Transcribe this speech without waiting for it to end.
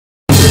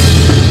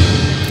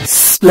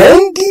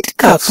Splendid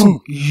Cartoon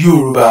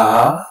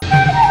Yoruba.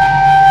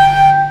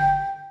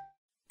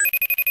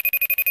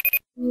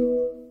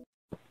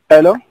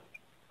 Hello.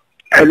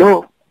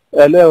 Hello.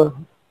 Hello.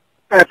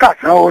 Ẹ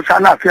káàsán o,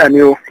 ṣàlàáfíà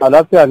ni o.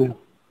 Àlàáfíà ni.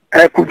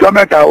 Ẹ kújọ́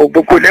mẹ́ta o,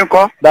 gbogbo ilé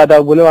ńkọ́. Dáadáa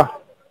gbogbo wa.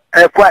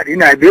 Ẹ kú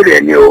àdínà ìbéèrè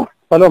ẹni o.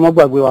 Ọlọ́run má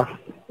gbàgbé wa.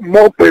 Mo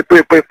pè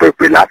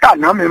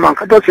látàná mi mọ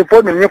nǹkan tó ṣe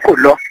fóònù yín kò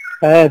lọ.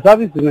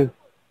 Sáfìsì ni.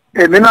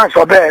 Èmi náà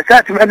sọ bẹ́ẹ̀, ṣé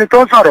àti mẹni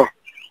tó ń sọ̀rọ̀?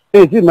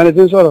 Èyí tí ìmọ̀lẹ́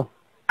ti ń sọ̀rọ̀.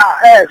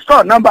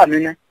 Sọ nọ́mbà mi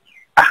ni.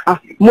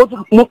 Mo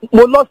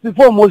lọ sí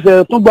fóònù mo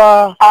ṣe tún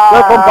gba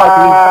welcome pack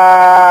ni.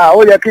 Ó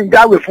yẹ kí n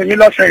jáwèé fún yín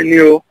lọ́sàn yìí ni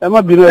o. Ẹ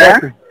má bínú ẹ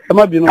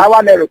má bínú.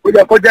 Káwá lẹ rò kó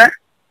jẹ kó jẹ́.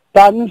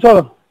 Ta ni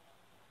sọ̀rọ̀?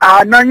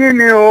 Àná yín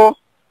ni o.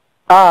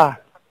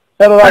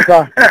 Ẹ rọra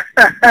sà.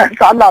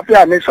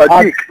 Ṣàlàáfíà ni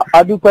Sodiq.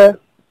 Adúpẹ́.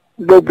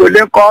 Gbogbo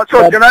ilé ńkọ́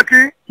tó ti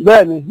rántí.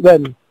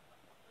 Bẹ́ẹ̀ni.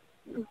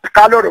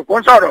 Ká ló rò kó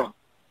ń sọ̀rọ̀?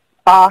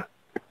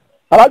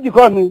 Alájì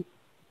kọ́ ni.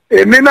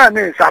 Èmi náà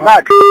ni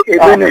Samad,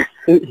 èmi ni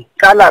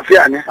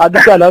kálàáfíà ni.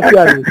 Adúpẹ́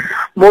àlàáfíà ni.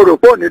 Mo rò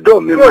pé òní dò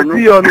mí mọ̀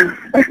ní.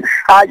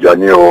 Ayọ̀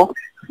ni o,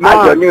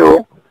 ayọ̀ ni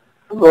o.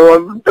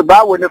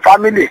 Báwo ni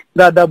fámìlì?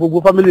 Dáadáa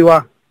gbogbo fámìlì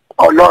wa.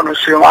 Ọlọ́run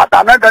ṣeun.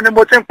 Àtànágan ni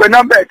mo ti ń pe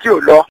nọ́mbà ẹ̀ tí ò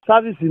lọ.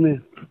 Sáfìsì ni.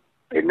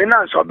 Èmi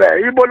náà sọ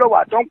bẹ́ẹ̀. Ibo ló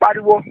wà tó ń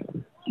pariwo?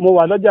 Mo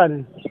wà lọ́jà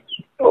ni.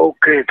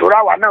 Òkè tó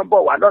ráwa náà ń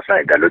bọ̀ wá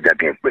lọ́sàn-án ìgbà ló jẹ́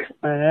kí n pè.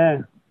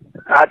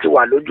 A ti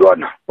wà lójú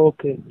ọ̀nà.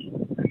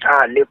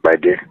 A lè pẹ́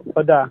dé.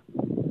 Ọ̀dà.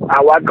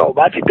 Àwa gan ò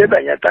bá ti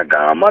débẹ̀ yẹn tán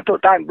gan mọ́tò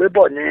tá à ń gbé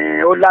bọ̀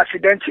ni ó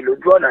lásídẹ́ǹtì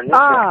lójú ọ̀nà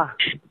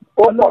nísìnyí.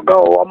 Ó pọ̀ gan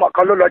o, ọmọ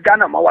kan ló lọ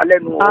jánà mọ́ wa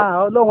lẹ́nu o.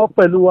 Ọlọ́run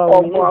pẹ̀lú wa.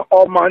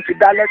 Ọmọ ti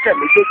dá lẹ́sẹ̀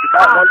méjèèjì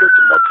báwọn ló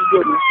ti lọ sí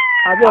lónìí.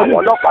 Àwọn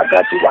ọlọ́pàá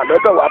gan ti wà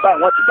lọ́dọ̀ wa báyìí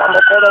wọ́n ti gba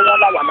kọ́kọ́rọ́ wọn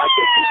láwa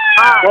lájẹ̀ sí.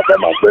 Wọ́n fẹ́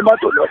máa gbé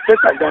mọ́tò lọ sí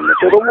kàngán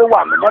nítorí owó wà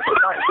ní mọ́tò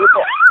náà ń gbé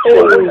bọ̀.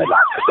 Owó yẹn là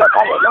ń jẹ́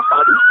káwọn ọlọ́pàá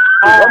rí.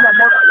 Ìwọ́n náà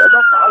mọ̀ràn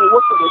ọlọ́pàá owó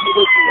tòrò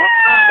nílé tí wọ́n.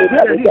 Èmi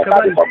ẹ̀ ló jẹ́ ká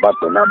lè fọgbọ́n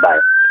tó nọ́mbà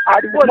ẹ̀.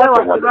 Ariwo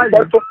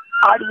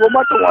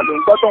mọ́tò wọn ló ń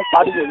gbọ́ tó ń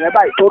pariwo yẹn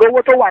báyìí. Torí owó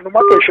tó wà ní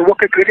mọ́tò ìṣòwò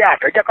kékeré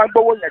àtẹ́jẹ́ ká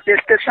gbówó yẹn dé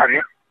station ni.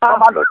 Wọ́n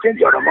máa lọ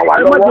change ọ̀rọ̀ mọ́ wa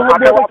lọ́wọ́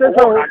abẹ́wà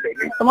fowó rà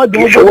lẹ́ni.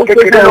 Ìṣòwò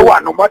kékeré ló wà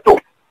ní mọ́tò.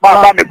 Máa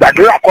bá mi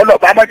gbàdúrà kọ́lọ̀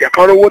bá má jẹ́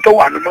kán rówó tó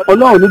wà ní mọ́tò.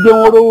 Ọlọ́run ní jẹ́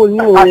wọ́n rówó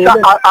yín o.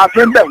 A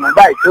fi ń bẹ̀ wọ́n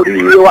báyìí torí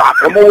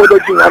àfẹ́mọ́wó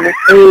lójú wọn ni.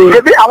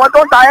 Ṣébí àwọn tó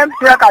ń ta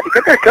MTN káàdì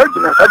kékèké ò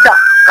jìnnà sọ́jà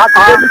láti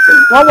dé nìkan.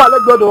 Wọ́n wà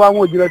lẹ́gbẹ̀ọ́dọ̀ wa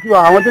àwọn òjìrẹ́ tí wa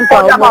àwọn tí ń ta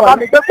ọjà máa bá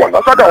mi gbé pọ̀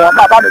lọ́sọ̀dọ̀ wọn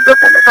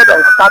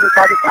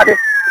sáré.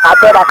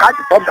 Abẹ́ra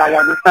káàdì tó gbà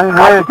wọn ni.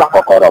 Láti gbà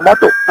kọ́kọ́rọ́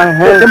mọ́tò.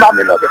 Èyí máa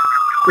mi lọ́bẹ̀.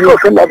 Yóò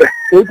fi lọ́bẹ̀.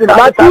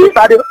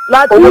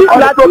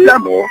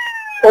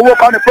 Owó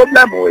kan ní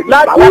pọ́blẹ́mù o.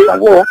 Láti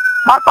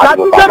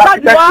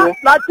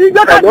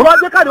gbé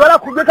káàdì wá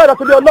lákùn gbé káàdì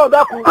àtúndé Ọlọ́run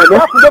dákun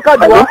gbé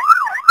káàdì wá.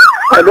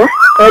 Hello.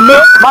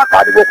 Má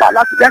pariwo pa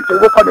lásìdẹ́ǹtì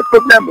owó kan ní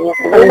pọ́blẹ́mù o.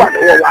 Owó wà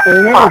lọ́wọ́ wa.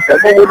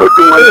 Àfẹ́mọ́wó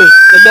lójú wọn ni.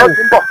 Ó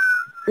ti ń bọ̀.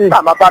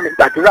 Bàbá bá mi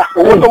gbàdúrà.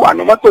 Owó tó wà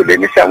ní mọ́tò lé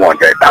ní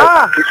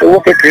 700,000. Kì í ṣe owó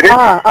kékeré.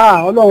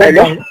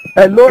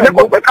 Hello. Ní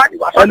kò gbé káàdì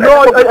wá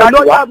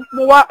sọ́dọ̀.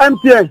 Mo wá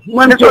MTN.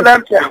 Nítorí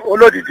MTN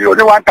olódìdí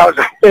oní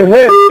 1,000. Ní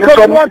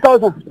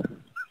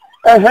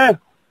 1,000.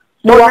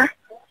 Mo wá.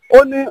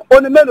 Ó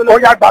ní mélòó lọ. Ó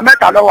yá gba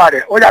mẹ́ta lọ́wọ́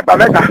rẹ̀. Ó yá gba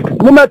mẹ́ta.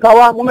 Mú mẹ́ta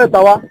wá.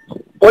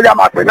 Ó yá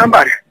máa pè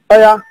nọ́mbà rẹ̀.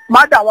 Ọ̀ya.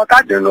 Má dà àwọn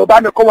káàdì nù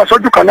bá mi kó wọn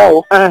sójú kan náà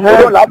o.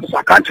 Ó lọ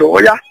àbùsà káàdì ó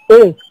yá.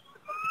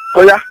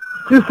 Ó yá.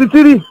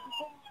 63.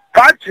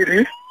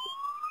 53.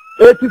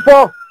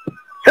 84.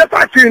 Ṣé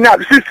 53 ni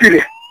àbí 60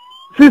 rẹ̀?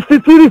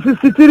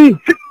 63.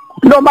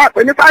 Ló máa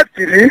pè ní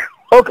 53.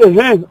 Okay,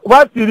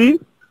 53.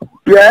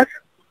 Yes.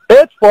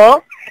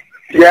 84.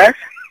 Yes.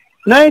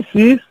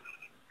 96.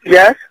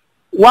 Yes.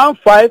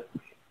 15.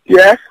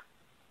 Yes.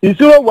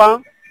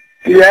 01.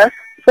 Yes.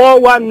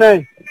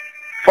 419.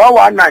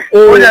 419.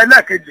 Ó yá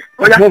ẹlẹ́ẹ̀kejì.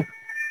 Ó yá.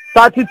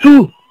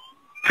 32.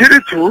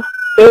 32.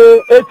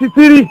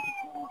 83.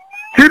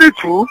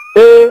 32.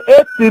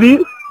 83.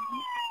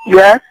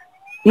 Yes.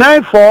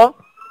 94.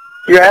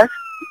 Yes.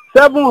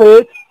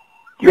 78.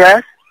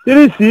 Yes.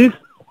 36.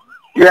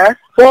 Yes.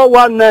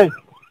 419.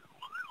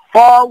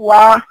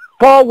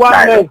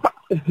 419.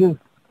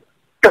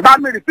 Bá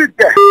mi repeat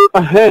there.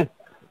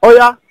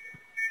 Ọ̀ya.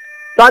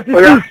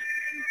 36.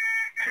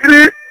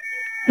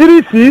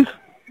 36.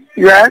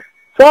 Yes.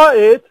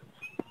 48.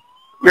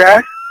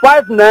 Yes.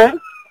 59.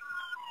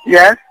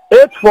 Yes.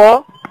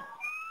 84.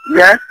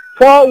 Yes.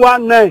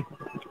 419.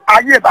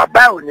 Ayé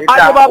bàbá ò ní dá.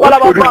 Ayé bàbá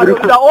ò ní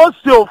dá. Ó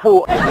sì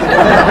òfò.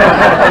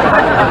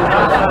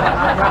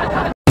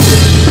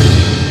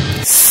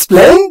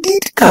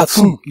 Splendid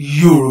Cartoon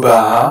Yoruba.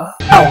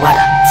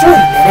 Àwàdà tí ò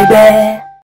lẹ́gbẹ́.